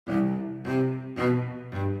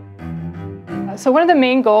So one of the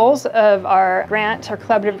main goals of our grant or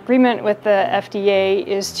collaborative agreement with the FDA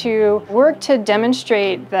is to work to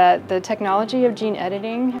demonstrate that the technology of gene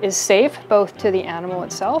editing is safe both to the animal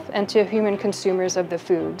itself and to human consumers of the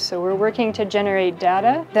food. So we're working to generate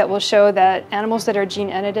data that will show that animals that are gene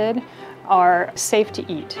edited are safe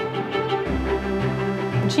to eat.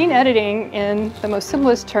 Gene editing, in the most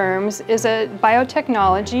simplest terms, is a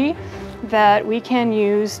biotechnology that we can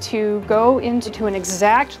use to go into an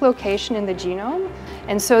exact location in the genome.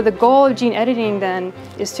 And so the goal of gene editing then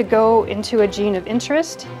is to go into a gene of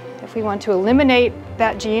interest. If we want to eliminate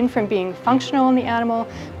that gene from being functional in the animal,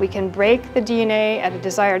 we can break the DNA at a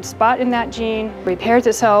desired spot in that gene, repairs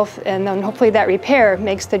itself, and then hopefully that repair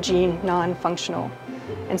makes the gene non-functional.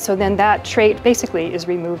 And so then that trait basically is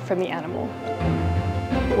removed from the animal.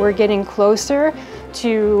 We're getting closer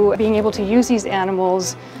to being able to use these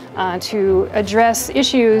animals to address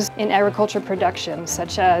issues in agriculture production,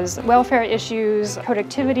 such as welfare issues,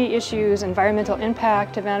 productivity issues, environmental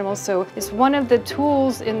impact of animals. So it's one of the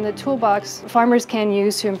tools in the toolbox farmers can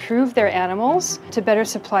use to improve their animals to better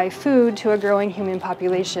supply food to a growing human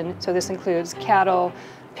population. So this includes cattle,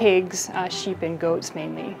 pigs, sheep, and goats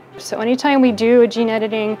mainly. So anytime we do a gene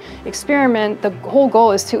editing experiment, the whole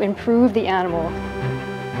goal is to improve the animal.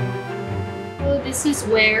 This is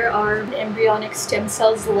where our embryonic stem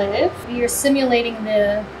cells live. We are simulating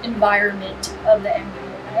the environment of the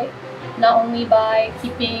embryo, right? Not only by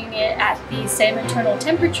keeping it at the same internal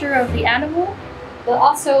temperature of the animal, but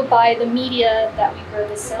also by the media that we grow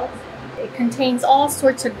the cells in. It contains all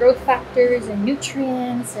sorts of growth factors and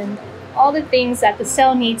nutrients and all the things that the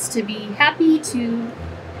cell needs to be happy to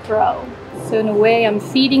grow. So in a way, I'm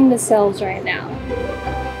feeding the cells right now.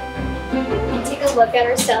 Take a look at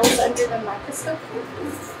our cells under the microscope.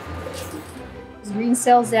 Green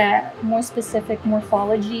cells that more specific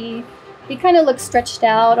morphology. They kind of look stretched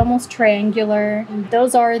out, almost triangular. And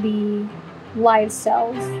those are the live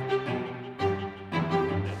cells.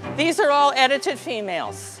 These are all edited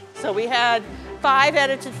females. So we had 5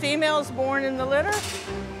 edited females born in the litter,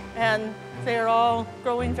 and they're all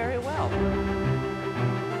growing very well.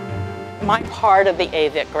 My part of the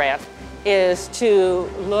AVIC grant is to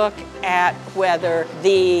look at whether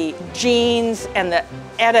the genes and the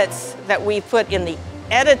edits that we put in the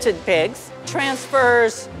edited pigs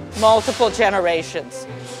transfers multiple generations.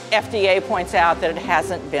 FDA points out that it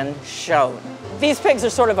hasn't been shown. These pigs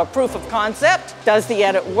are sort of a proof of concept. Does the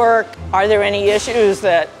edit work? Are there any issues,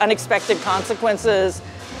 unexpected consequences?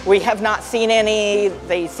 We have not seen any.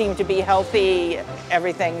 They seem to be healthy.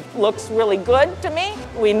 Everything looks really good to me.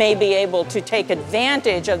 We may be able to take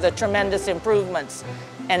advantage of the tremendous improvements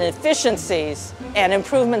and efficiencies and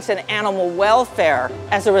improvements in animal welfare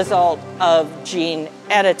as a result of gene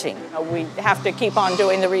editing. We have to keep on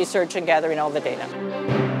doing the research and gathering all the data.